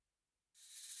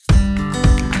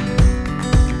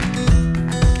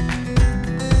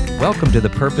Welcome to the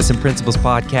Purpose and Principles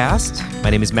podcast. My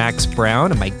name is Max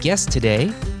Brown, and my guest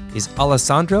today is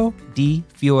Alessandro Di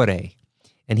Fiore,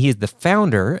 and he is the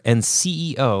founder and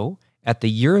CEO at the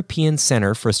European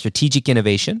Center for Strategic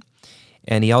Innovation,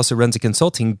 and he also runs a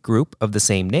consulting group of the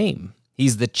same name.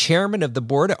 He's the chairman of the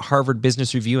board at Harvard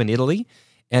Business Review in Italy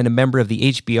and a member of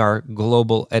the HBR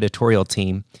Global Editorial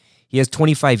Team. He has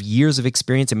 25 years of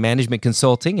experience in management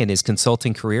consulting, and his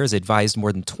consulting career has advised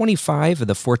more than 25 of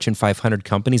the Fortune 500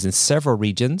 companies in several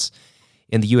regions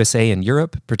in the USA and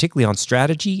Europe, particularly on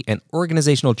strategy and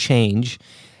organizational change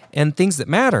and things that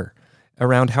matter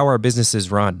around how our businesses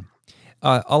run.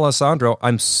 Alessandro,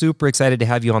 I'm super excited to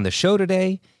have you on the show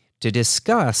today to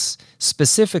discuss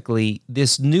specifically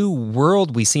this new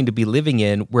world we seem to be living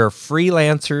in where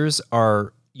freelancers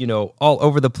are, all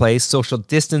over the place. Social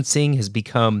distancing has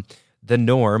become the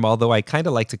norm, although I kind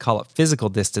of like to call it physical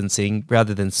distancing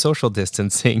rather than social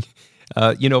distancing,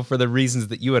 for the reasons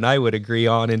that you and I would agree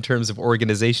on in terms of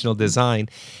organizational design.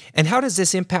 And how does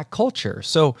this impact culture?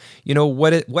 So,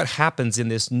 what happens in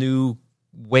this new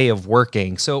way of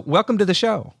working? So welcome to the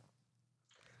show.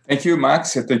 Thank you,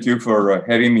 Max. Thank you for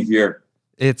having me here.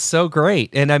 It's so great.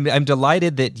 And I'm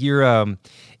delighted that you're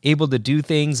able to do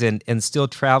things and still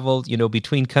travel,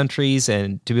 between countries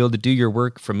and to be able to do your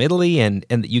work from Italy and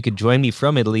that you could join me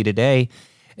from Italy today.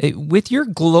 With your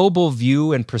global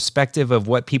view and perspective of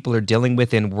what people are dealing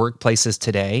with in workplaces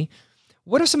today,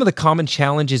 what are some of the common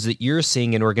challenges that you're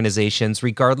seeing in organizations,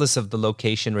 regardless of the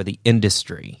location or the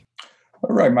industry?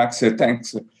 All right, Max,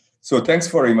 thanks. So thanks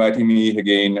for inviting me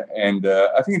again. And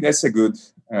I think that's a good,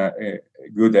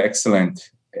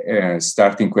 excellent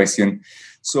starting question.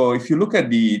 So if you look at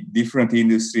the different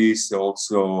industries,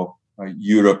 also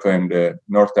Europe and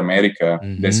North America,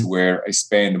 that's where I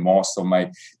spend most of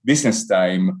my business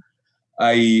time.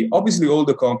 Obviously, all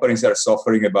the companies are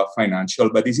suffering about financial,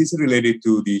 but this is related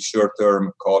to the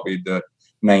short-term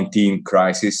COVID-19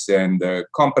 crisis, and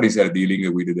companies are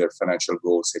dealing with their financial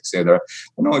goals, etc.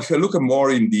 If you look at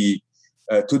more in the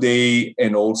today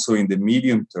and also in the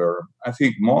medium term, I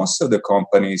think most of the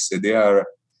companies, they are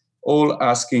all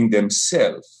asking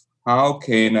themselves, how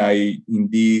can I, in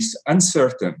this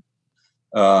uncertain,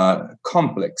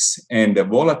 complex, and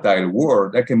volatile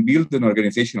world, I can build an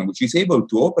organization which is able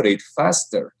to operate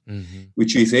faster,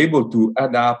 which is able to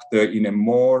adapt in a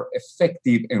more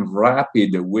effective and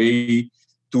rapid way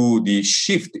to the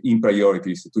shift in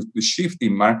priorities, to the shift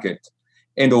in market,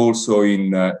 and also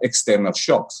in external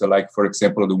shocks, like, for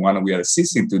example, the one we are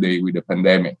assisting today with the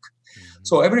pandemic.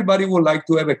 So everybody would like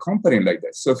to have a company like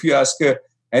that. So if you ask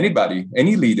anybody,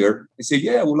 any leader, they say,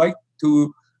 yeah, I would like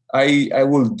to, I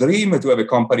will dream to have a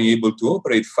company able to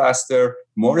operate faster,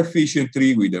 more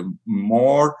efficiently, with a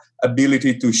more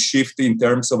ability to shift in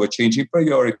terms of a changing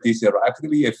priorities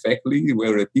rapidly, effectively,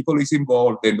 where the people is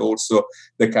involved and also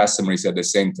the customer is at the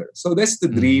center. So that's the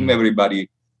dream everybody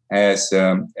has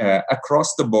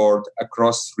across the board,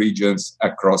 across regions,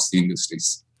 across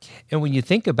industries. And when you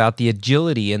think about the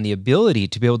agility and the ability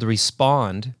to be able to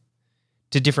respond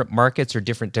to different markets or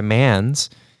different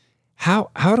demands,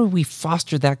 how do we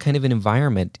foster that kind of an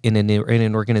environment in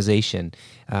an organization?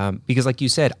 Because like you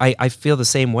said, I feel the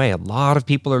same way. A lot of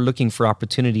people are looking for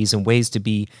opportunities and ways to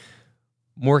be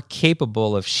more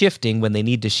capable of shifting when they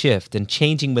need to shift and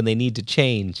changing when they need to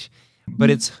change.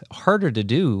 But it's harder to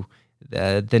do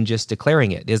than just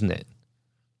declaring it, isn't it?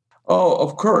 Oh,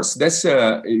 of course. That's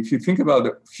if you think about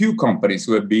a few companies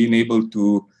who have been able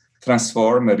to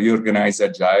transform and reorganize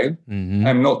agile.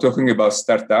 I'm not talking about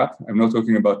startup. I'm not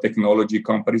talking about technology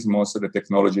companies. Most of the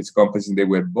technology companies, they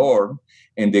were born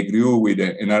and they grew with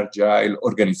an agile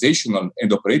organizational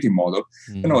and operating model.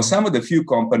 Some of the few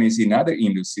companies in other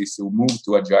industries who moved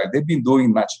to agile, they've been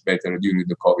doing much better during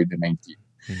the COVID-19.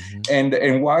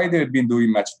 And why they've been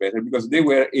doing much better? Because they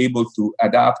were able to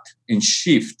adapt and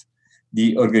shift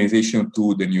the organization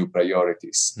to the new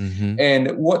priorities.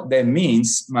 And what that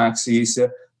means, Max, is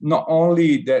not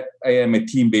only that I am a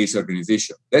team-based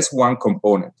organization. That's one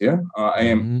component. I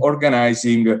am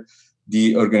organizing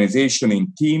the organization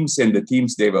in teams, and the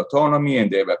teams, they have autonomy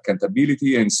and they have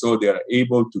accountability, and so they are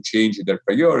able to change their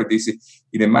priorities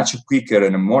in a much quicker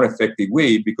and a more effective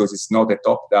way because it's not a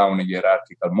top-down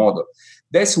hierarchical model.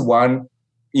 That's one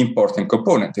important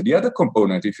component. The other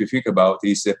component, if you think about,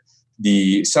 is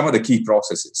some of the key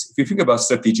processes. If you think about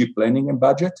strategic planning and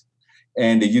budget,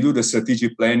 and you do the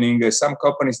strategic planning, some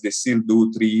companies, they still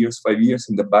do 3 years, 5 years,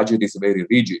 and the budget is very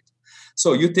rigid.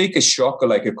 So you take a shock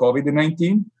like a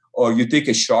COVID-19, or you take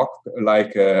a shock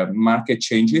like market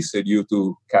changes due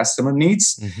to customer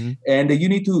needs, and you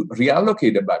need to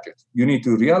reallocate the budget. You need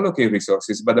to reallocate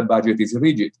resources, but the budget is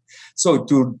rigid. So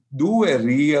to do a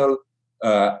real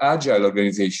agile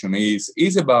organization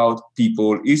is about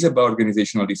people, is about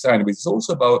organizational design, but it's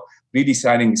also about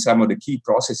redesigning some of the key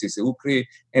processes that we create,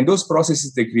 and those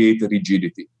processes, they create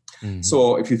rigidity. Mm-hmm.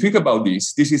 So if you think about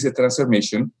this is a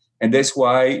transformation, and that's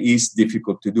why it's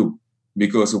difficult to do,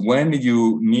 because when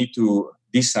you need to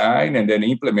design and then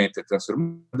implement a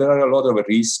transformation, there are a lot of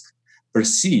risks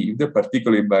perceived,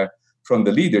 particularly from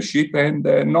the leadership, and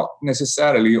not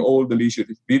necessarily all the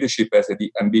leadership has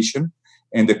the ambition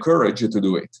and the courage to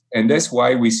do it. And that's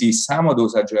why we see some of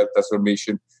those agile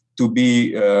transformation to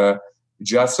be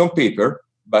just on paper,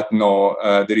 but no,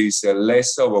 there is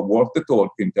less of a walk the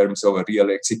talk in terms of a real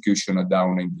execution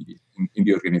down in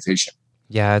the organization.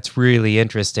 Yeah, it's really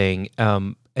interesting.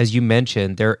 As you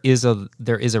mentioned, there is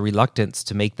a reluctance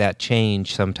to make that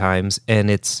change sometimes, and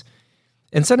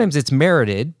sometimes it's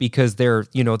merited because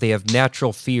they have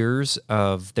natural fears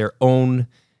of their own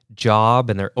job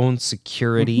and their own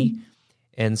security, mm-hmm.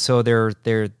 and so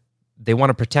they want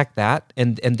to protect that,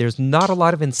 and there's not a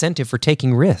lot of incentive for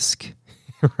taking risk,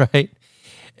 right?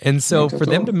 And so for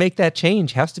them to make that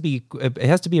change it has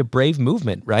to be a brave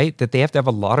movement, right? That they have to have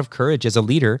a lot of courage as a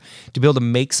leader to be able to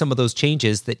make some of those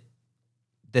changes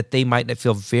that they might not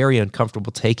feel very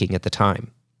uncomfortable taking at the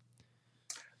time.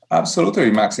 Absolutely,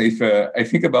 Max. If I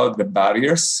think about the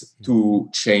barriers to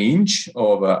change,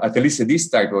 of at least this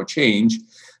type of change,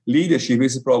 leadership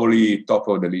is probably top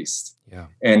of the list. Yeah.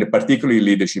 And particularly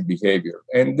leadership behavior.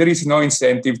 And there is no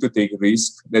incentive to take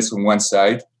risk. That's on one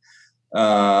side.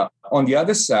 On the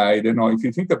other side, if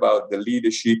you think about the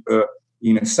leadership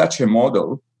in such a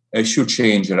model, it should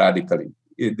change radically.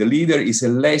 The leader is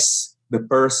less the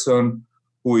person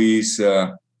who is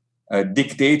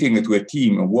dictating to a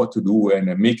team what to do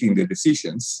and making the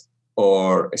decisions,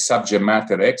 or a subject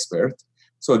matter expert.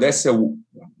 So that's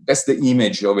the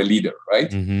image of a leader, right?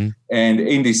 Mm-hmm. And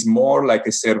it is more like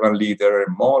a servant leader,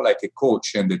 more like a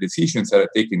coach, and the decisions are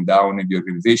taken down in the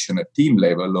organization at team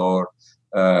level, or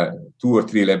 2 or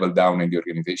 3 level down in the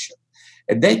organization.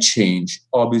 And that change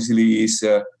obviously is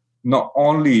not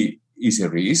only is a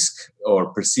risk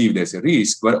or perceived as a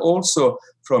risk, but also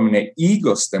from an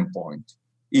ego standpoint,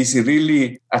 is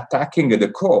really attacking at the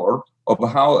core of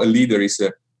how a leader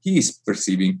is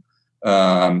perceiving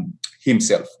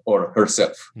himself or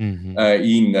herself, mm-hmm.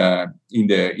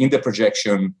 In the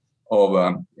projection of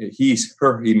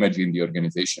her image in the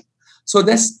organization. So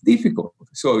that's difficult.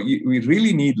 So we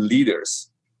really need leaders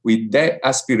with that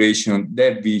aspiration,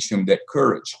 that vision, that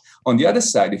courage. On the other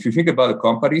side, if you think about the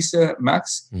companies,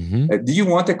 Max, mm-hmm. Do you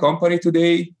want a company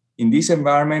today in this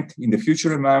environment, in the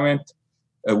future environment,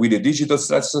 with a digital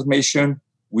transformation,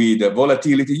 with the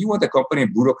volatility? You want a company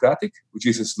bureaucratic, which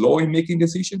is slow in making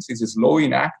decisions, is slow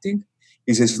in acting,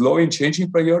 is slow in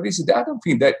changing priorities? I don't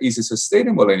think that is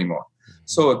sustainable anymore. Mm-hmm.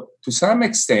 So to some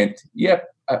extent,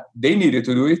 they needed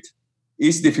to do it.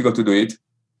 It's difficult to do it.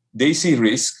 They see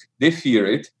risk, they fear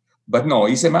it, but no,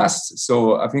 it's a must.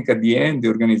 So I think at the end, the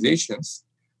organizations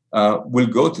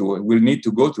will need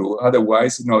to go through.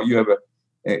 Otherwise, you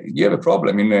have a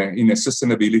problem in a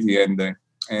sustainability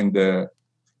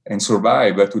and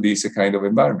survive to this kind of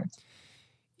environment.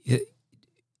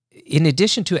 In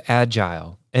addition to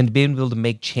agile and being able to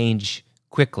make change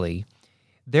quickly,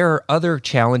 there are other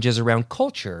challenges around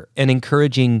culture and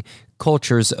encouraging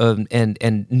cultures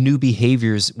and new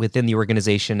behaviors within the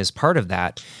organization as part of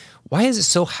that. Why is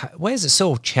it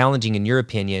so challenging, in your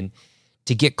opinion,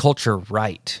 to get culture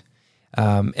right?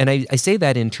 And I say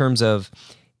that in terms of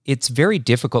it's very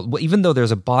difficult, even though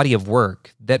there's a body of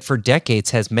work that for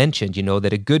decades has mentioned,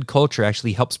 that a good culture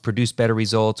actually helps produce better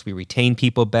results. We retain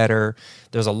people better.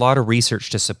 There's a lot of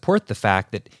research to support the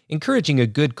fact that encouraging a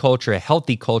good culture, a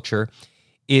healthy culture,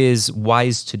 is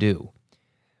wise to do.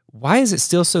 Why is it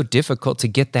still so difficult to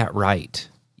get that right,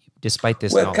 despite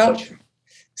this knowledge?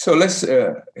 So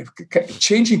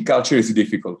changing culture is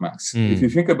difficult, Max. If you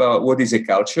think about what is a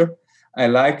culture, I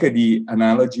like the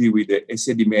analogy with a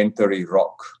sedimentary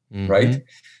rock, mm-hmm. right?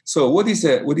 So what is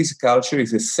a culture?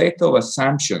 Is a set of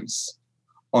assumptions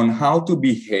on how to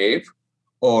behave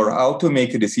or how to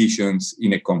make decisions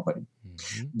in a company.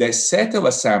 Mm-hmm. The set of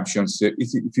assumptions,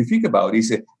 if you think about it,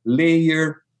 is a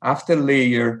layer after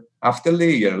layer after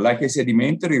layer, like a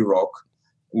sedimentary rock,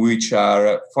 which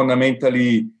are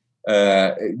fundamentally,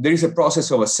 there is a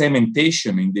process of a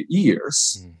cementation in the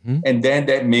years, mm-hmm. and then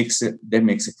that makes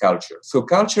a culture. So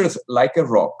culture, like a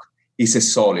rock, is a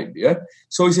solid,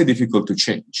 so it's difficult to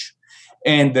change.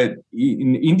 And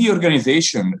in the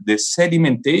organization, the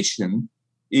sedimentation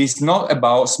is not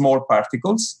about small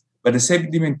particles, but the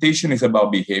sedimentation is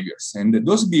about behaviors, and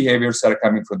those behaviors are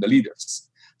coming from the leaders.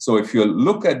 So if you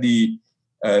look at the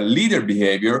leader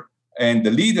behavior, and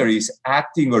the leader is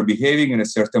acting or behaving in a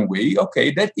certain way,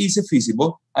 okay, that is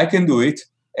feasible. I can do it.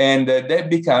 And that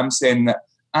becomes an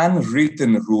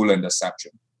unwritten rule and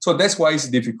assumption. So that's why it's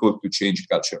difficult to change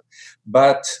culture.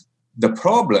 But the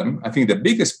problem, I think the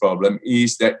biggest problem,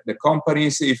 is that the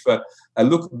companies, if I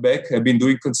look back, I've been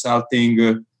doing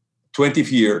consulting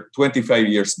 25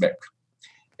 years back.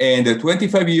 And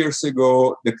 25 years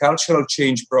ago, the cultural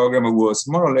change program was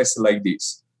more or less like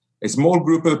this. A small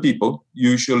group of people,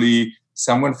 usually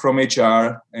someone from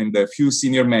HR and a few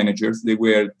senior managers, they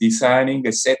were designing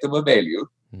a set of values,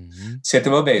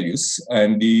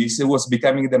 and this was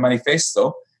becoming the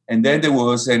manifesto. And then there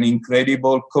was an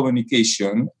incredible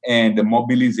communication and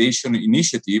mobilization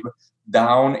initiative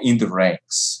down in the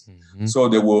ranks. So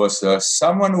there was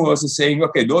someone who was saying,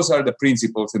 okay, those are the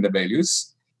principles and the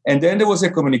values. And then there was a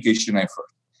communication effort.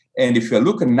 And if you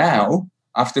look now,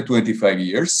 after 25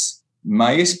 years,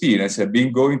 my experience has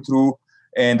been going through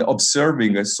and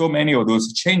observing so many of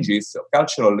those changes,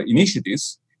 cultural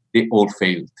initiatives, they all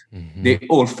failed. They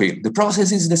all failed. The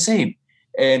process is the same.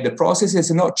 And the process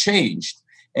has not changed.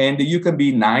 And you can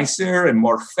be nicer and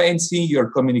more fancy, your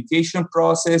communication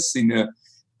process in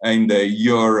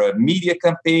your media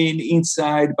campaign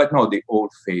inside, but no, they all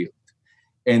failed.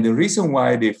 And the reason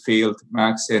why they failed,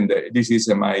 Max, and this is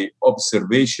my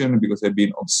observation because I've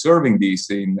been observing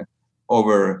this in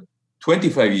over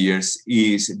 25 years,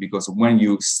 is because when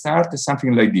you start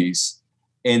something like this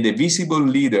and the visible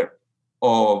leader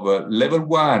of level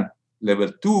 1,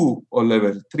 level 2, or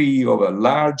level 3 of a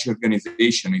large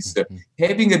organization is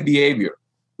having a behavior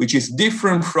which is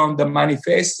different from the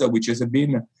manifesto which has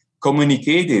been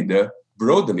communicated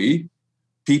broadly,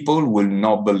 people will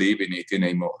not believe in it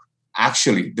anymore.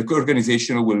 Actually, the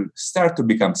organization will start to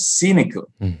become cynical.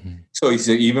 So it's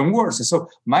even worse. So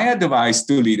my advice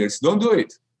to leaders, don't do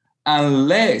it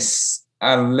unless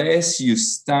you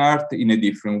start in a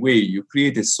different way. You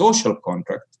create a social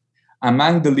contract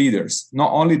among the leaders,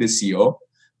 not only the CEO,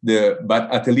 but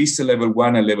at least level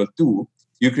 1 and level 2.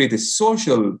 You create a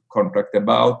social contract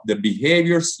about the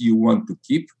behaviors you want to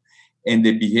keep and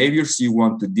the behaviors you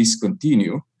want to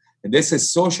discontinue. And that's a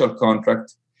social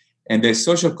contract. And the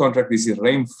social contract is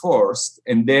reinforced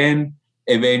and then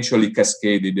eventually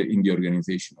cascaded in the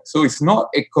organization. So it's not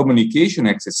a communication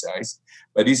exercise,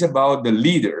 but it's about the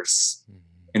leaders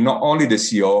and not only the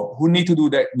CEO who need to do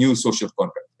that new social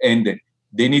contract. And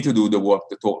they need to do the walk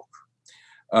the talk.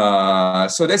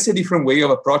 So that's a different way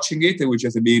of approaching it, which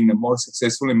has been more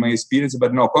successful in my experience.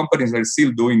 But no, companies are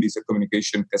still doing this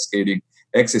communication cascading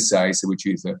exercise, which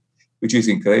is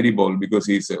incredible because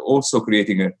it's also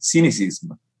creating a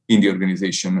cynicism in the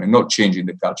organization and not changing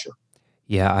the culture.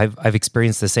 Yeah, I've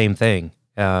experienced the same thing,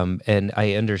 and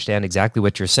I understand exactly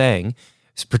what you're saying,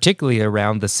 particularly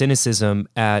around the cynicism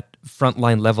at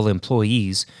frontline level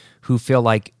employees who feel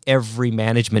like every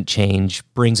management change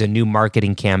brings a new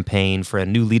marketing campaign for a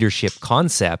new leadership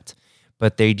concept,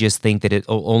 but they just think that it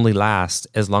will only last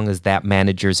as long as that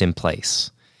manager's in place.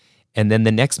 And then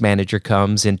the next manager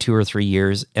comes in 2 or 3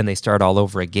 years and they start all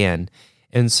over again.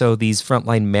 And so these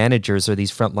frontline managers or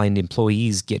these frontline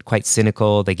employees get quite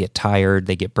cynical, they get tired,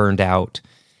 they get burned out,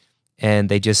 and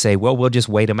they just say, well, we'll just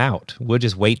wait them out. We'll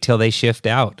just wait till they shift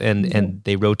out and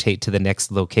they rotate to the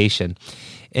next location.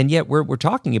 And yet what we're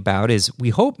talking about is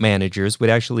we hope managers would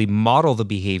actually model the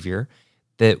behavior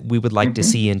that we would like to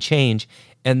see and change,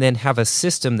 and then have a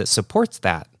system that supports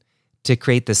that to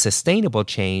create the sustainable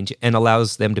change and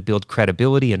allows them to build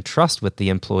credibility and trust with the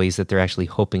employees that they're actually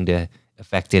hoping to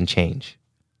affect and change.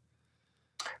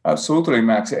 Absolutely,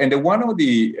 Max. And one of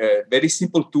the very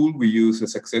simple tools we use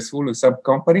successfully in some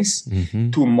companies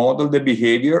to model the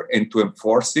behavior and to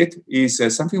enforce it is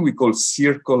something we call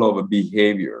circle of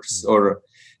behaviors or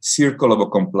circle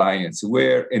of compliance,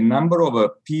 where a number of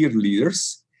peer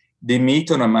leaders, they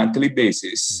meet on a monthly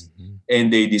basis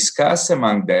and they discuss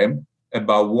among them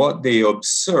about what they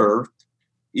observed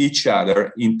each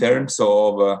other in terms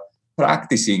of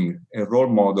practicing role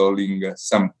modeling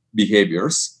some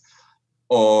behaviors,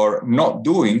 or not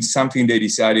doing something they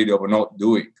decided of not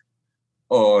doing.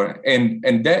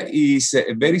 And that is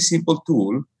a very simple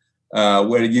tool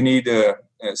where you need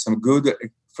some good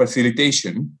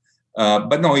facilitation,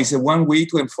 but no, it's a one way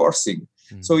to enforcing.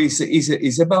 So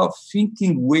it's about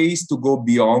thinking ways to go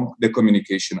beyond the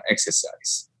communication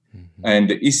exercise and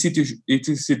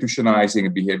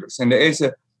institutionalizing behaviors. And as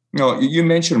you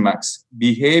mentioned, Max,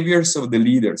 behaviors of the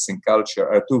leaders and culture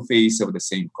are two faces of the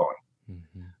same coin.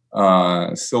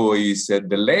 So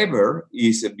the lever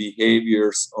is the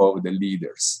behaviors of the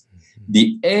leaders.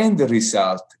 The end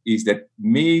result is that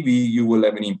maybe you will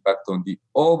have an impact on the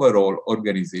overall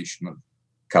organizational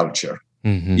culture.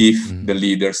 if the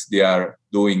leaders, they are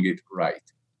doing it right.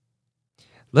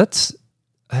 Let's,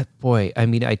 boy, I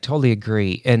mean, I totally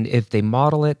agree. And if they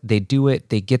model it, they do it,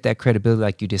 they get that credibility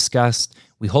like you discussed.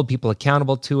 We hold people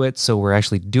accountable to it, so we're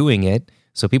actually doing it.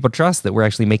 So people trust that we're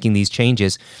actually making these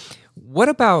changes. What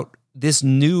about this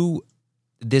new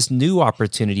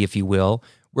opportunity, if you will,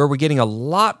 where we're getting a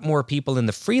lot more people in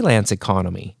the freelance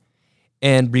economy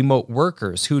and remote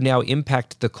workers who now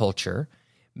impact the culture,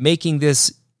 making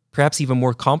this perhaps even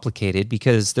more complicated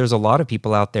because there's a lot of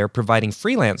people out there providing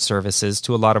freelance services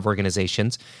to a lot of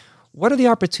organizations. What are the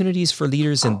opportunities for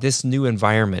leaders in this new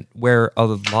environment where a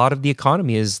lot of the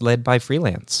economy is led by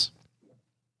freelance?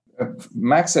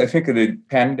 Max, I think the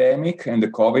pandemic and the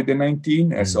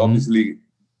COVID-19 has obviously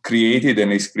created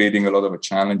and is creating a lot of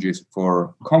challenges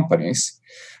for companies,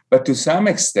 but to some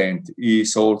extent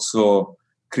is also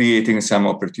creating some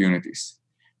opportunities.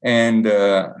 And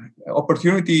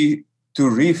opportunity to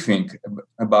rethink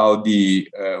about the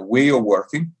way of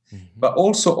working, but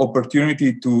also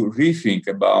opportunity to rethink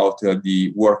about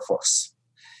the workforce.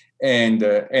 And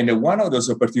one of those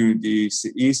opportunities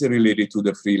is related to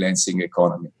the freelancing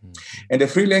economy. And the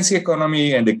freelancing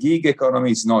economy and the gig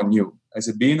economy is not new.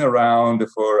 It's been around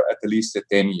for at least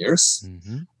 10 years.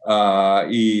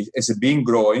 It has been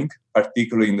growing,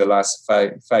 particularly in the last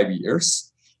five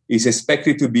years. It's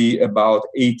expected to be about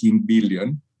 18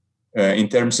 billion in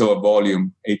terms of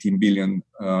volume, $18 billion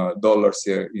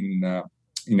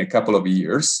in a couple of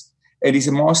years. And it's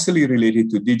mostly related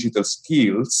to digital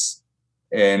skills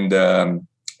and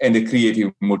the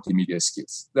creative multimedia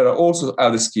skills. There are also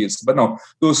other skills, but no,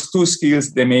 those two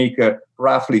skills, they make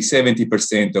roughly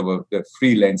 70% of the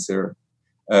freelancer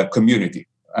community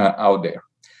out there.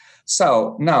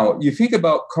 So now you think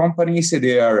about companies,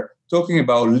 they are talking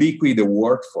about liquid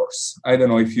workforce. I don't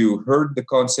know if you heard the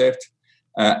concept.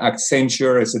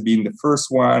 Accenture has been the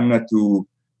first one to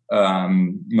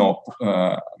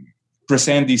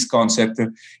present this concept.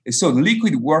 So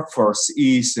liquid workforce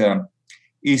is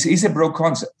a broad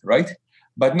concept, right?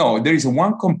 But no, there is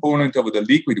one component of the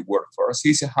liquid workforce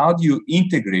is how do you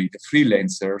integrate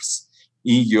freelancers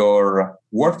in your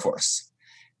workforce,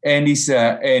 and it's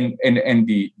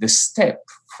the step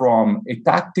from a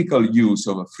tactical use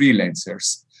of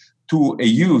freelancers to a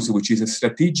use which is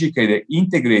strategic and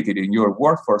integrated in your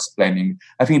workforce planning.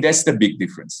 I think that's the big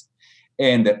difference.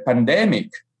 And the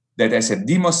pandemic that has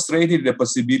demonstrated the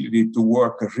possibility to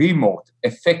work remote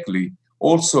effectively,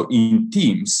 also in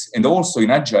teams and also in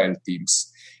agile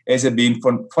teams, has been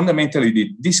fundamentally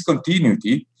the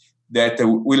discontinuity that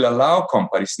will allow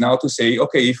companies now to say,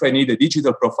 okay, if I need a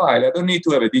digital profile, I don't need to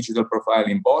have a digital profile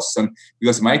in Boston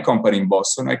because my company in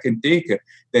Boston, I can take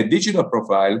the digital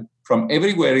profile from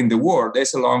everywhere in the world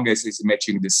as long as it's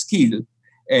matching the skill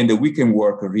and we can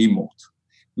work remote.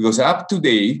 Because up to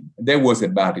date, there was a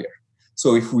barrier.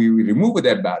 So if we remove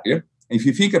that barrier, if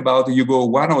you think about it, you go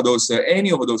one of those,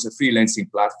 any of those freelancing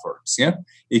platforms, yeah?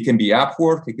 It can be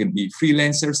Upwork, it can be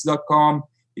freelancers.com,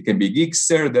 it can be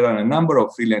Gigster. There are a number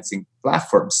of freelancing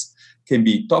platforms. It can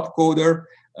be Topcoder.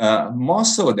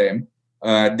 Most of them,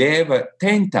 they have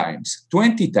 10 times,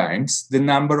 20 times the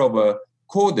number of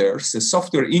coders,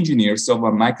 software engineers of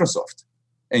Microsoft.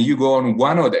 And you go on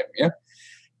one of them, yeah?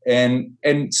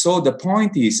 And so the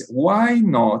point is, why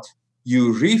not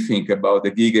you rethink about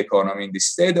the gig economy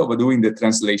instead of doing the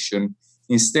translation,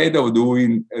 instead of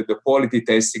doing the quality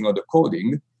testing or the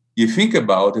coding, you think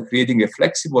about creating a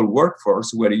flexible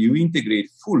workforce where you integrate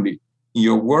fully in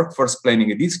your workforce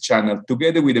planning this channel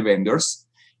together with the vendors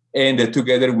and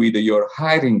together with your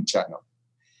hiring channel.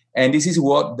 And this is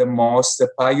what the most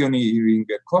pioneering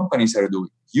companies are doing.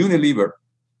 Unilever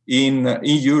in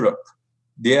Europe,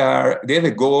 they have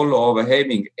a goal of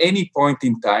having any point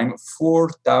in time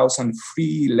 4,000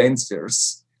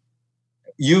 freelancers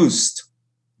used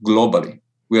globally.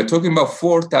 We are talking about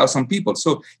 4,000 people.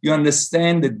 So you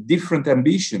understand the different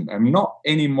ambition. I'm not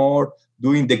anymore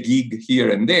doing the gig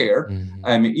here and there.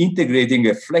 I'm integrating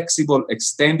a flexible,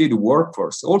 extended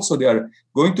workforce. Also, they are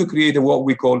going to create what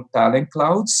we call talent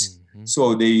clouds.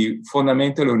 So they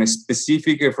fundamentally on a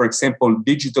specific, for example,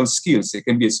 digital skills. It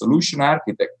can be a solution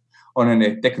architect on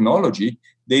a technology.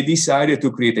 They decided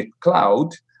to create a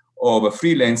cloud of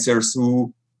freelancers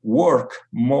who work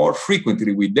more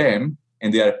frequently with them,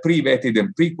 and they are pre-vetted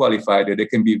and pre-qualified, that they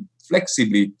can be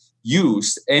flexibly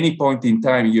used any point in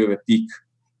time you have a peak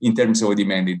in terms of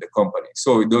demand in the company.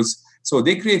 So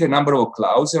they create a number of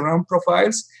clouds around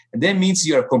profiles, and that means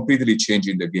you are completely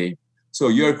changing the game. So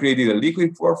you're creating a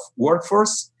liquid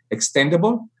workforce,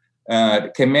 extendable,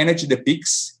 can manage the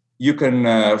peaks. You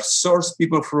can source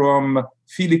people from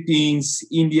Philippines,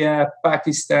 India,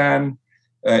 Pakistan,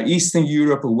 Eastern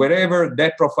Europe, wherever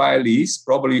that profile is,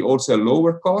 probably also a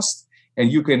lower cost,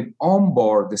 and you can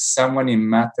onboard someone in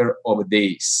matter of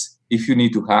days. If you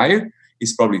need to hire,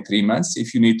 it's probably 3 months.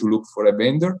 If you need to look for a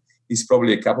vendor, it's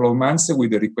probably a couple of months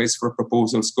with a request for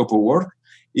proposal, scope of work.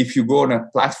 If you go on a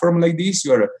platform like this,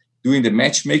 you are doing the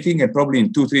matchmaking, and probably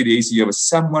in 2-3 days, you have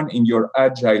someone in your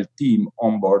agile team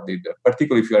onboarded,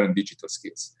 particularly if you are in digital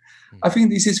skills. I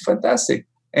think this is fantastic.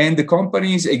 And the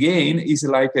companies, again, is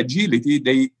like agility.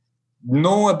 They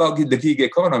know about the gig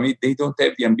economy. They don't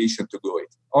have the ambition to go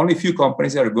it. Only a few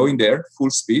companies are going there full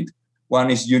speed. One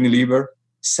is Unilever,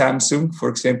 Samsung, for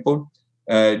example,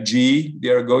 GE, they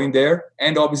are going there,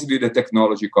 and obviously the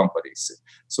technology companies.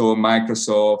 So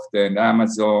Microsoft and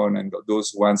Amazon and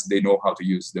those ones, they know how to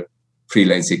use the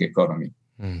freelancing economy.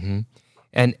 Mm-hmm.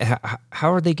 And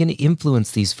how are they going to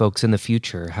influence these folks in the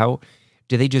future? How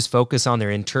do they just focus on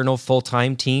their internal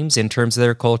full-time teams in terms of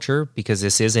their culture, because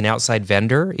this is an outside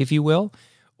vendor, if you will?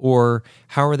 Or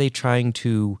how are they trying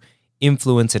to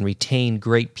influence and retain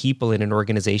great people in an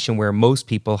organization where most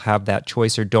people have that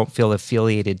choice or don't feel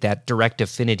affiliated, that direct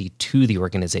affinity to the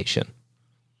organization?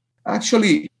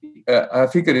 Actually, I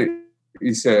think it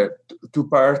is a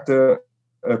two-part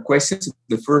question.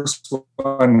 The first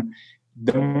one,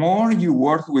 the more you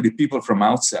work with the people from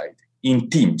outside in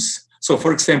teams. So,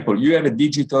 for example, you have a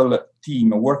digital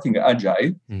team working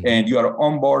agile, and you are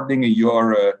onboarding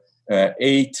your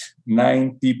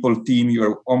 8-9 people team.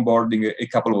 You're onboarding a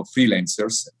couple of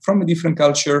freelancers from a different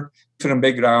culture, different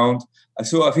background.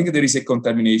 So I think there is a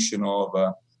contamination of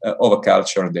a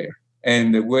culture there.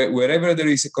 And wherever there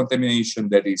is a contamination,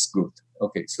 that is good.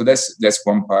 Okay, so that's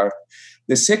one part.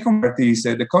 The second part is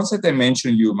the concept I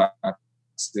mentioned you, Max.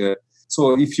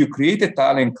 So if you create a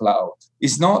talent cloud,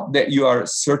 it's not that you are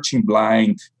searching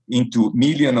blind into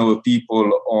millions of people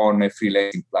on a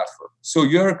freelancing platform. So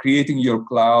you're creating your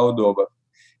cloud of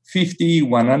 50,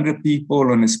 100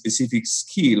 people on a specific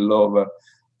skill of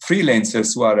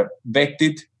freelancers who are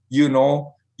vetted. You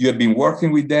have been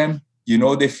working with them,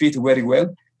 they fit very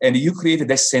well, and you create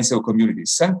that sense of community.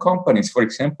 Some companies, for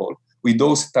example, with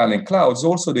those talent clouds,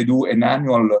 also they do an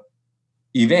annual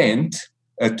event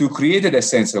to create a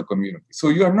sense of community. So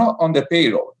you are not on the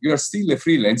payroll. You are still a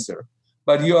freelancer,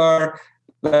 but you are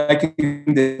like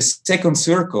in the second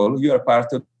circle, you are part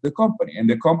of the company. And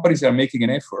the companies are making an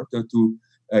effort to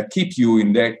keep you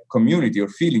in that community or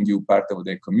feeling you part of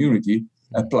that community,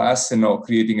 plus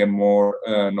creating a more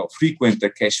frequent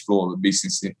cash flow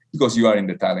business because you are in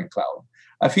the talent cloud.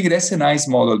 I think that's a nice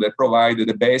model that provides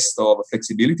the best of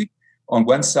flexibility on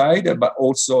one side, but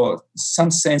also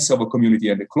some sense of a community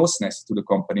and the closeness to the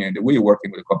company and the way you're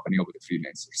working with the company over the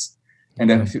freelancers.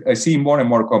 And I see more and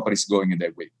more companies going in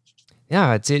that way.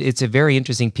 Yeah, it's a very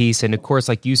interesting piece. And of course,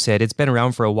 like you said, it's been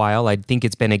around for a while. I think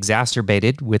it's been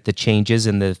exacerbated with the changes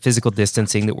in the physical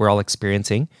distancing that we're all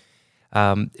experiencing.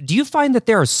 Do you find that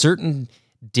there are certain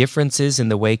differences in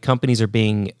the way companies are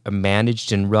being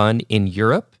managed and run in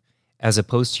Europe as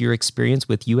opposed to your experience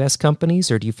with U.S. companies?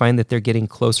 Or do you find that they're getting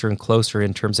closer and closer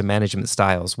in terms of management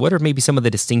styles? What are maybe some of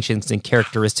the distinctions and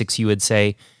characteristics you would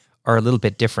say are a little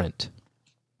bit different?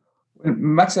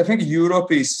 Max, I think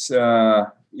Europe is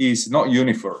not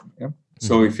uniform. Yeah?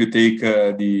 So if you take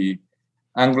the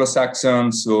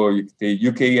Anglo-Saxons, or you take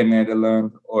UK and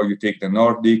Netherlands, or you take the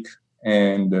Nordic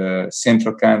and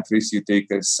central countries, you take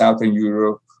Southern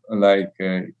Europe, like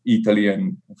Italy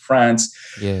and France.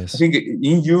 Yes. I think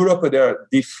in Europe there are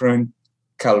different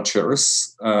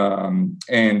cultures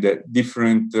and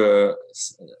different,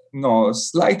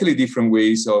 slightly different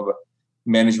ways of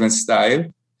management style.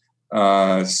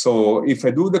 So if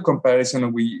I do the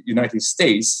comparison with United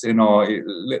States,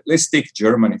 let's take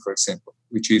Germany, for example,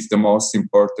 which is the most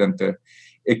important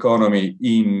economy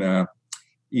in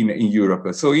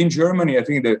Europe. So in Germany, I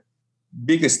think the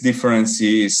biggest difference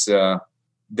is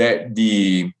that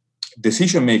the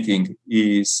decision making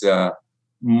is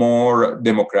more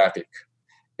democratic,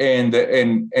 and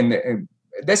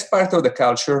that's part of the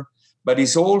culture, but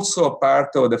it's also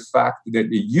part of the fact that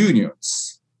the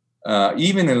unions,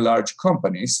 even in large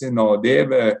companies, they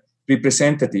have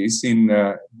representatives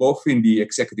in both in the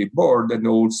executive board and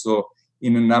also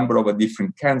in a number of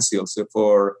different councils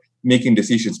for making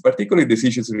decisions, particularly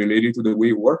decisions related to the way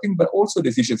of working, but also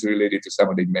decisions related to some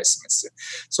of the investments.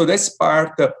 So that's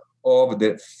part of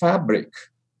the fabric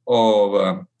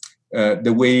of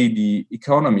the way the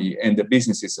economy and the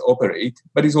businesses operate,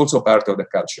 but it's also part of the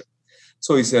culture.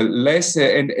 So it's less,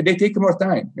 and they take more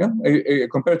time. Yeah?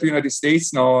 Compared to the United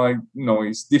States,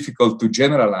 it's difficult to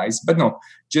generalize, but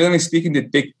generally speaking,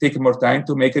 they take more time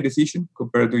to make a decision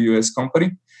compared to U.S.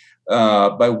 company.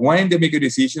 But when they make a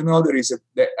decision, there is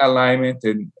the alignment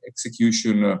and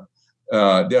execution.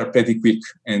 They are pretty quick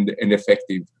and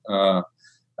effective.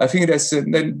 I think that's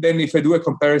then if I do a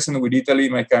comparison with Italy,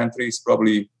 my country is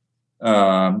probably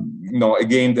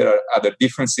again there are other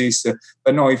differences,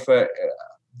 but no, if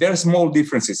there are small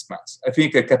differences, Max. I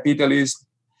think a capitalist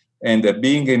and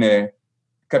being in a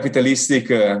capitalistic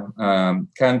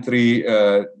country,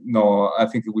 I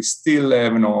think we still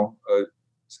have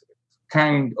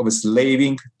kind of a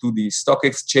slaving to the stock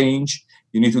exchange.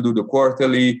 You need to do the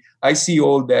quarterly. I see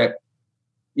all that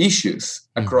issues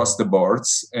across the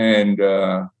boards, and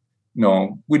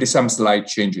with some slight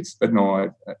changes. But I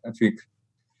think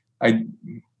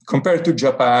compared to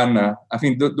Japan, I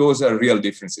think those are real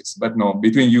differences. But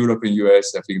between Europe and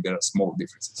US, I think there are small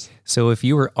differences. So if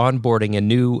you were onboarding a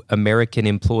new American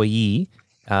employee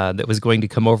that was going to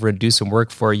come over and do some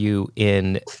work for you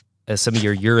in some of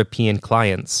your European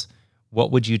clients,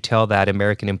 what would you tell that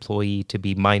American employee to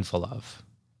be mindful of?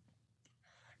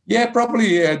 Yeah,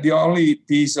 probably the only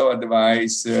piece of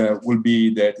advice will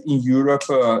be that in Europe,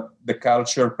 the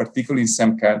culture, particularly in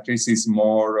some countries, is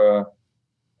more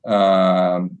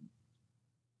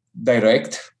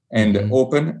direct and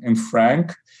open and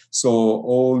frank. So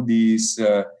all these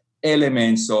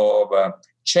elements of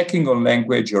checking on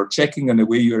language or checking on the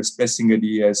way you're expressing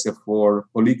ideas for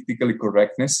politically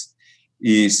correctness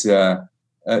is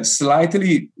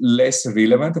slightly less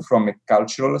relevant from a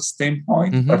cultural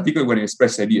standpoint, particularly when you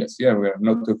express ideas. Yeah, we're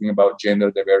not talking about gender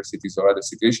diversities or other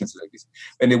situations like this.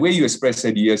 And the way you express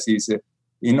ideas is,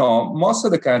 most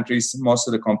of the countries, most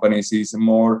of the companies is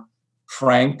more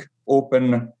frank,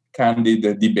 open,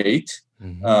 candid debate.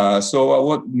 So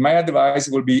what my advice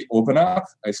will be: open up,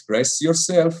 express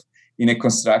yourself in a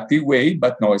constructive way,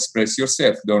 but express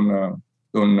yourself. Don't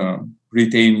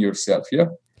retain yourself. Yeah.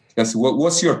 That's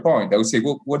what's your point? I would say,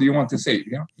 what do you want to say?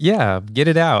 Yeah, yeah, get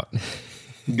it out.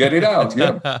 Get it out.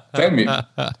 Yeah, tell me.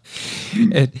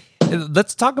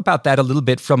 Let's talk about that a little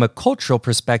bit from a cultural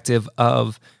perspective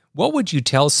of what would you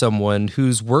tell someone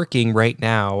who's working right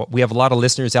now? We have a lot of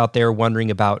listeners out there wondering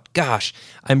about, gosh,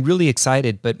 I'm really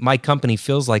excited, but my company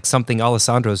feels like something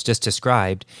Alessandro's just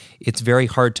described. It's very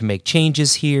hard to make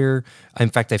changes here. In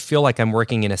fact, I feel like I'm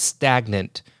working in a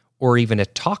stagnant or even a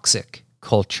toxic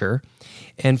culture.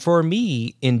 And for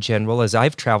me, in general, as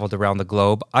I've traveled around the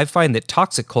globe, I find that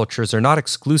toxic cultures are not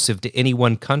exclusive to any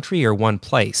one country or one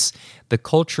place. The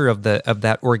culture of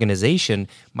that organization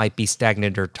might be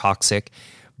stagnant or toxic,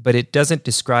 but it doesn't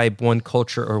describe one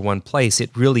culture or one place.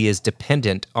 It really is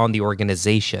dependent on the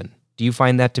organization. Do you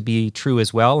find that to be true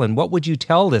as well? And what would you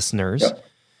tell listeners? Yeah.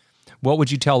 What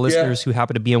would you tell listeners who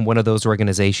happen to be in one of those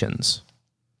organizations?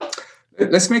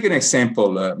 Let's make an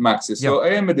example, Max. So I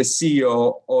am the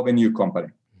CEO of a new company.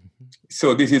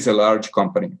 So this is a large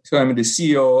company. So I'm the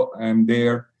CEO. I'm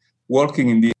there working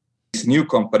in this new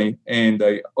company, and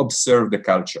I observe the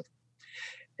culture.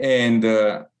 And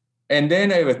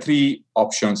then I have three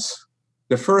options.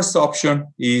 The first option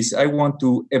is I want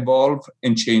to evolve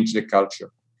and change the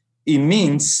culture. It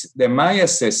means that my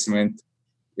assessment,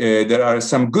 there are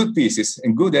some good pieces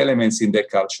and good elements in the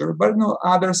culture, but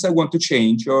others I want to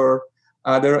change, or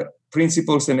other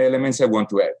principles and elements I want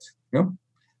to add.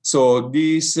 So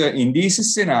this, in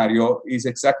this scenario, is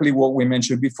exactly what we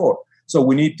mentioned before. So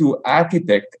we need to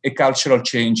architect a cultural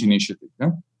change initiative.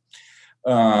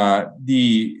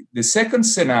 The second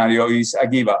scenario is I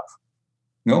give up.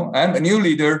 I'm a new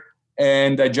leader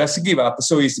and I just give up.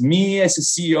 So it's me as a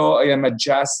CEO, I am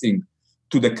adjusting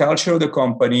to the culture of the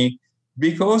company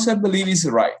because I believe it's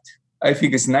right. I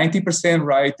think it's 90%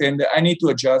 right, and I need to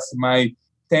adjust my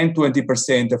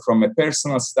 10-20% from a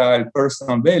personal style,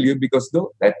 personal value, because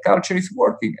that culture is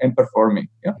working and performing.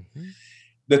 Yeah.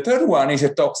 The third one is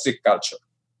a toxic culture.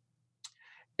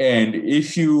 And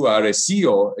if you are a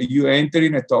CEO, you enter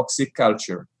in a toxic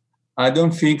culture, I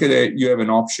don't think that you have an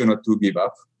option to give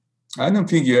up. I don't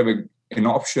think you have an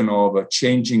option of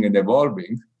changing and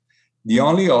evolving. The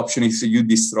only option is you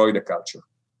destroy the culture.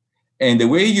 And the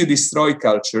way you destroy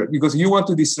culture, because you want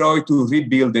to destroy to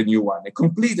rebuild a new one, a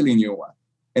completely new one.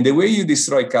 And the way you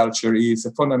destroy culture is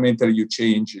fundamentally you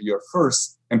change your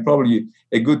first and probably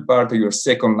a good part of your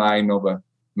second line of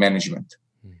management.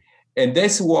 And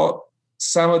that's what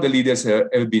some of the leaders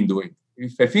have been doing.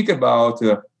 If I think about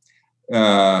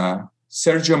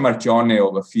Sergio Marchionne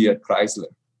of Fiat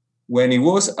Chrysler, when he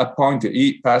was appointed,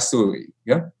 he passed away,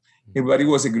 but he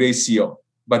was a great CEO.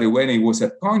 But when he was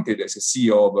appointed as a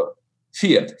CEO of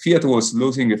Fiat was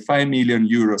losing 5 million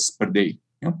euros per day.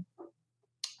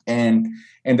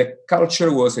 And the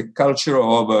culture was a culture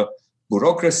of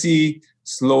bureaucracy,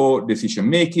 slow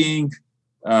decision-making,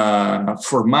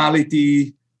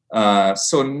 formality,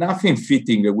 So nothing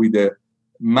fitting with the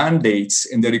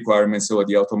mandates and the requirements of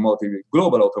the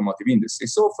global automotive industry.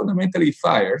 So fundamentally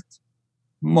fired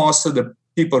most of the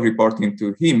people reporting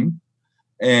to him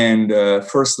and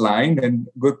first line and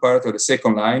good part of the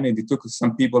second line. And he took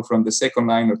some people from the second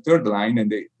line or third line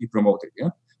and he promoted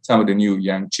some of the new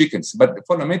young chickens. But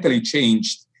fundamentally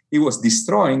changed. He was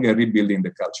destroying and rebuilding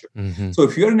the culture. Mm-hmm. So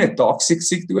if you're in a toxic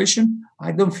situation,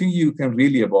 I don't think you can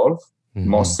really evolve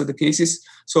most of the cases.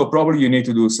 So probably you need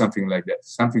to do something like that,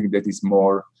 something that is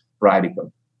more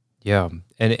radical. Yeah,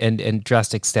 and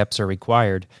drastic steps are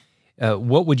required.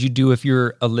 What would you do if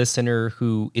you're a listener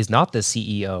who is not the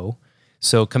CEO?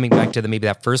 So coming back to maybe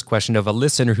that first question of a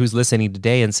listener who's listening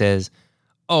today and says,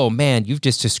 oh man, you've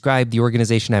just described the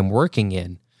organization I'm working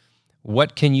in.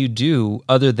 What can you do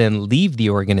other than leave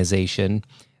the organization?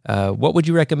 What would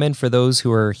you recommend for those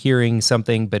who are hearing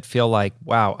something but feel like,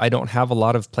 wow, I don't have a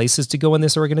lot of places to go in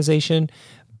this organization,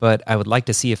 but I would like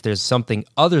to see if there's something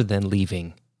other than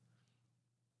leaving?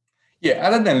 Yeah,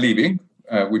 other than leaving,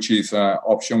 which is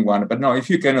option one. But no, if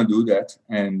you cannot do that,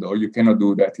 or you cannot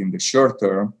do that in the short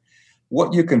term,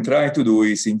 what you can try to do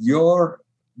is in your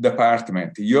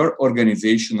department, your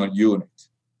organizational unit,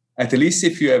 at least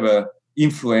if you have a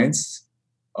influence,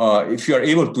 if you're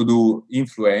able to do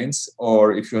influence,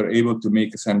 or if you're able to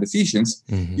make some decisions,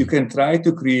 you can try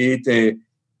to create an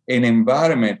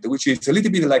environment which is a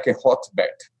little bit like a hotbed,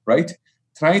 right?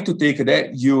 Try to take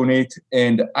that unit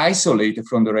and isolate it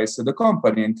from the rest of the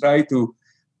company and try to,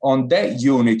 on that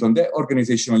unit, on that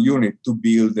organizational unit, to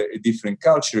build a different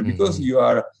culture because you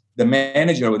are the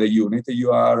manager of the unit,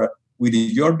 you are with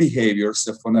your behaviors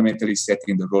fundamentally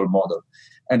setting the role model.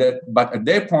 But at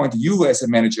that point, you as a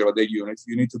manager of the unit,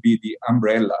 you need to be the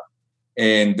umbrella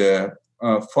and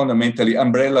fundamentally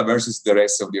umbrella versus the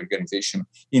rest of the organization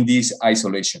in this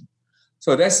isolation.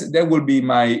 So that will be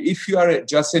if you are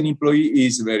just an employee,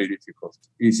 is very difficult.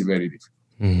 It's very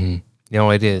difficult. No,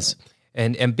 it is.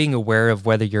 And being aware of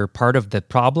whether you're part of the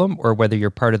problem or whether you're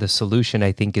part of the solution,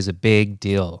 I think is a big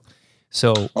deal.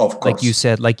 So like you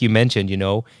said, like you mentioned,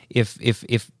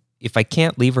 if I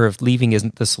can't leave or if leaving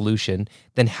isn't the solution,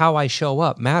 then how I show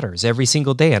up matters every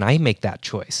single day. And I make that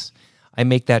choice. I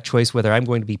make that choice whether I'm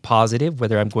going to be positive,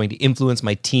 whether I'm going to influence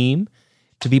my team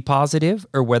to be positive,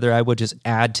 or whether I would just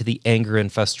add to the anger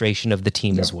and frustration of the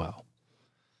team as well.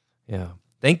 Yeah.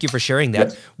 Thank you for sharing that.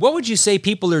 Yes. What would you say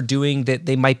people are doing that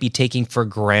they might be taking for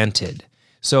granted?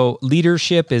 So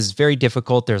leadership is very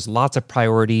difficult. There's lots of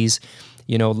priorities.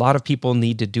 A lot of people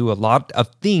need to do a lot of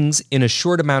things in a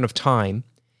short amount of time.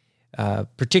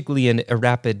 Particularly in a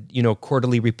rapid,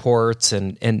 quarterly reports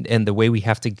and the way we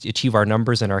have to achieve our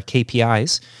numbers and our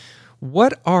KPIs.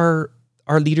 What are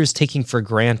our leaders taking for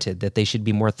granted that they should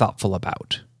be more thoughtful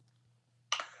about?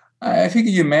 I think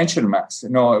you mentioned, Max.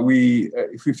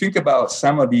 If we think about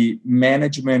some of the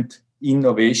management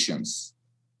innovations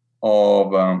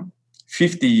of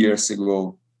 50 years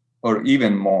ago or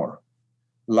even more,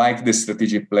 like the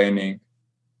strategic planning,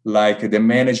 like the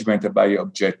management by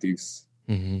objectives,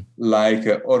 like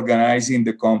organizing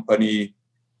the company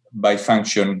by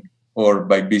function or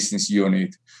by business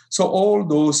unit. So all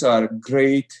those are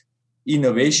great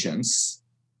innovations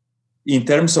in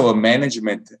terms of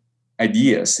management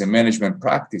ideas and management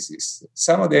practices.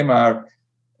 Some of them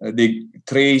they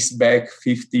trace back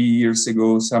 50 years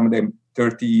ago, some of them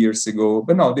 30 years ago,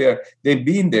 but no, they've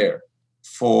been there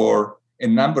for a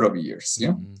number of years.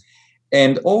 Yeah?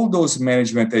 And all those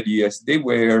management ideas, they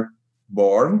were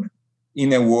born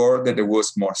in a world that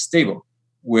was more stable,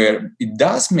 where it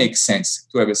does make sense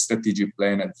to have a strategic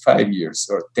plan at 5 years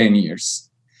or 10 years,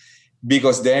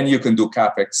 because then you can do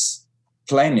CapEx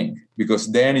planning,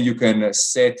 because then you can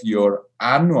set your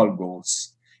annual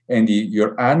goals, and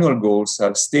your annual goals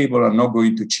are stable and not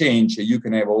going to change. You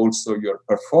can have also your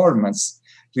performance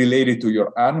related to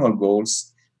your annual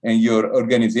goals, and your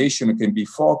organization can be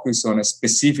focused on a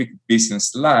specific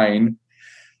business line.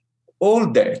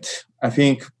 All that, I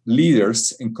think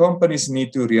leaders and companies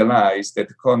need to realize that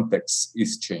the context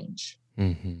is changed.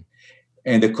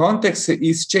 And the context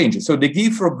is changing. So they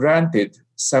give for granted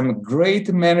some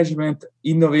great management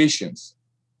innovations.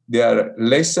 They are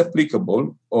less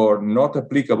applicable or not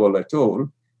applicable at all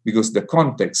because the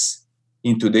context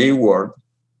in today's world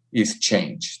is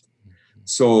changed.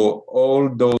 So all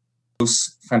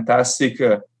those fantastic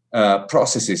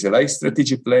processes like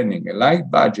strategic planning, like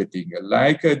budgeting,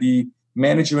 like the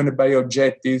management by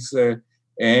objectives,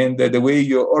 and the way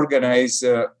you organize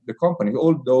the company,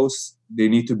 all those, they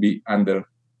need to be under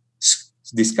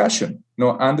discussion,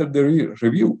 under the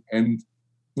review. And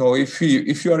if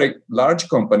you are a large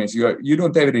company, you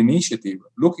don't have an initiative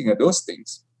looking at those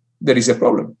things, there is a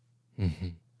problem.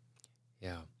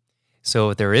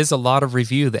 So there is a lot of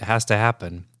review that has to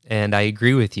happen. And I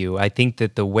agree with you. I think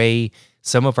that the way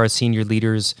some of our senior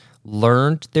leaders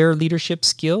learned their leadership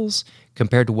skills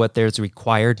compared to what there's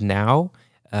required now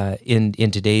in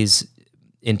today's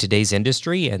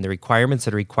industry, and the requirements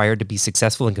that are required to be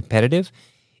successful and competitive,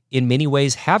 in many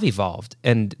ways have evolved,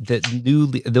 and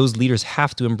those leaders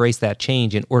have to embrace that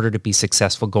change in order to be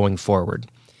successful going forward.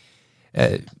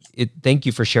 Thank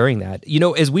you for sharing that.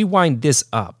 As we wind this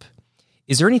up,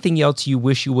 is there anything else you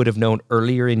wish you would have known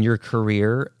earlier in your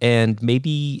career? And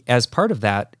maybe as part of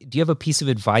that, do you have a piece of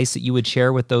advice that you would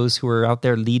share with those who are out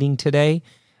there leading today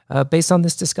based on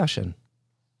this discussion?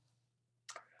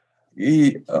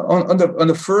 On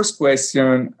the first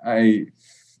question,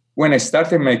 when I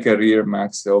started my career,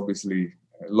 Max, obviously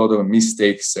a lot of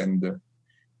mistakes and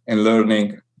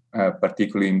learning,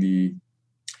 particularly in the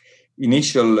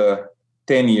initial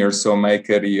 10 years of my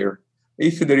career.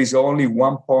 If there is only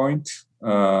one point,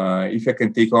 if I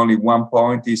can take only one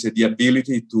point, is the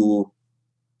ability to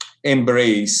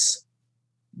embrace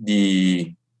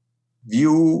the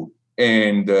view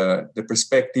and the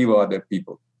perspective of other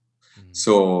people.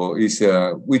 So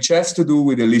which has to do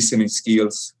with the listening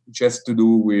skills, which has to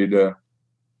do with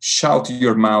shout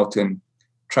your mouth and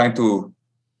trying to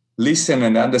listen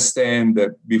and understand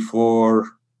before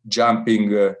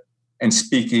jumping and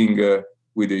speaking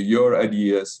with your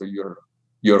ideas or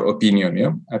your opinion.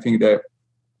 Yeah, I think that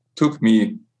took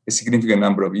me a significant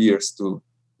number of years to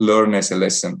learn as a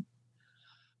lesson.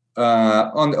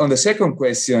 On the second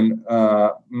question,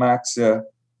 Max.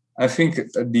 I think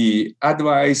the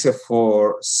advice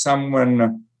for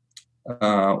someone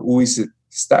who is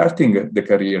starting the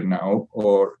career now,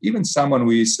 or even someone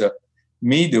who is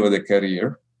mid of the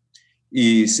career,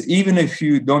 is even if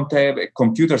you don't have a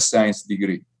computer science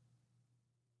degree,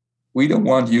 we don't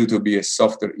want you to be a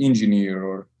software engineer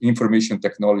or information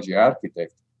technology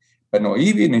architect. But no,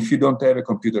 even if you don't have a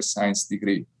computer science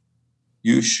degree,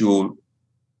 you should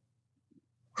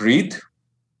read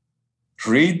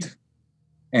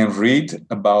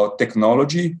about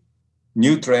technology,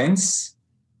 new trends,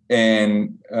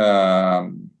 and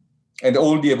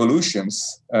all the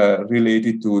evolutions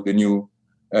related to the new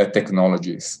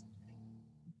technologies.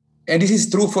 And this is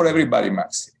true for everybody,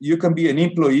 Max. You can be an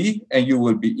employee and you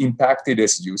will be impacted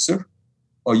as a user,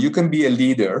 or you can be a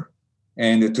leader.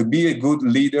 And to be a good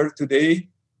leader today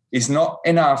is not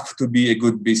enough to be a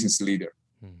good business leader.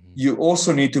 Mm-hmm. You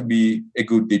also need to be a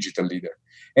good digital leader.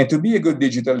 And to be a good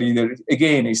digital leader,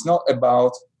 again, it's not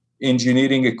about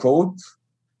engineering a code.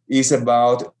 It's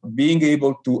about being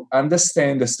able to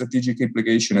understand the strategic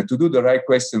implication and to do the right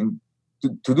question,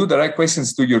 to do the right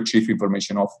questions to your chief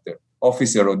information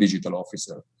officer or digital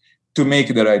officer, to make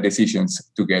the right decisions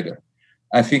together.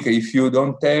 I think if you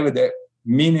don't have the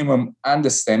minimum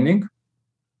understanding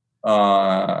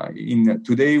in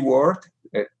today's world,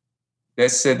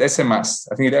 that's a must.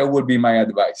 I think that would be my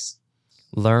advice.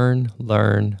 Learn.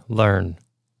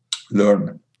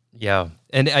 Yeah.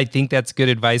 And I think that's good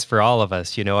advice for all of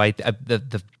us.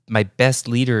 My best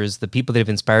leaders, the people that have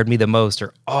inspired me the most,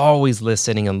 are always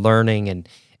listening and learning and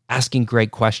asking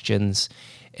great questions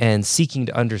and seeking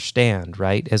to understand,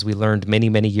 right? As we learned many,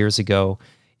 many years ago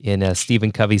in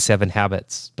Stephen Covey's 7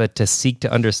 Habits, but to seek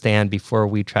to understand before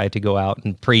we try to go out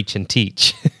and preach and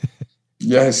teach.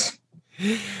 Yes.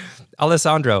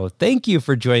 Alessandro, thank you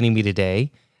for joining me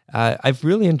today. I've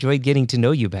really enjoyed getting to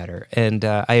know you better, and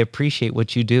I appreciate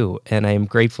what you do, and I am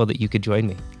grateful that you could join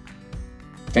me.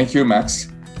 Thank you,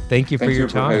 Max. Thank you for your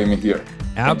time. Thank you for having me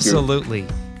here. Absolutely.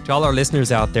 To all our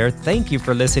listeners out there, thank you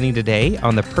for listening today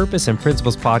on the Purpose and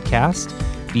Principles podcast.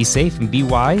 Be safe and be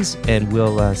wise, and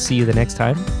we'll see you the next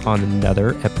time on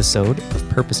another episode of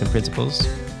Purpose and Principles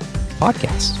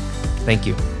podcast. Thank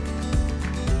you.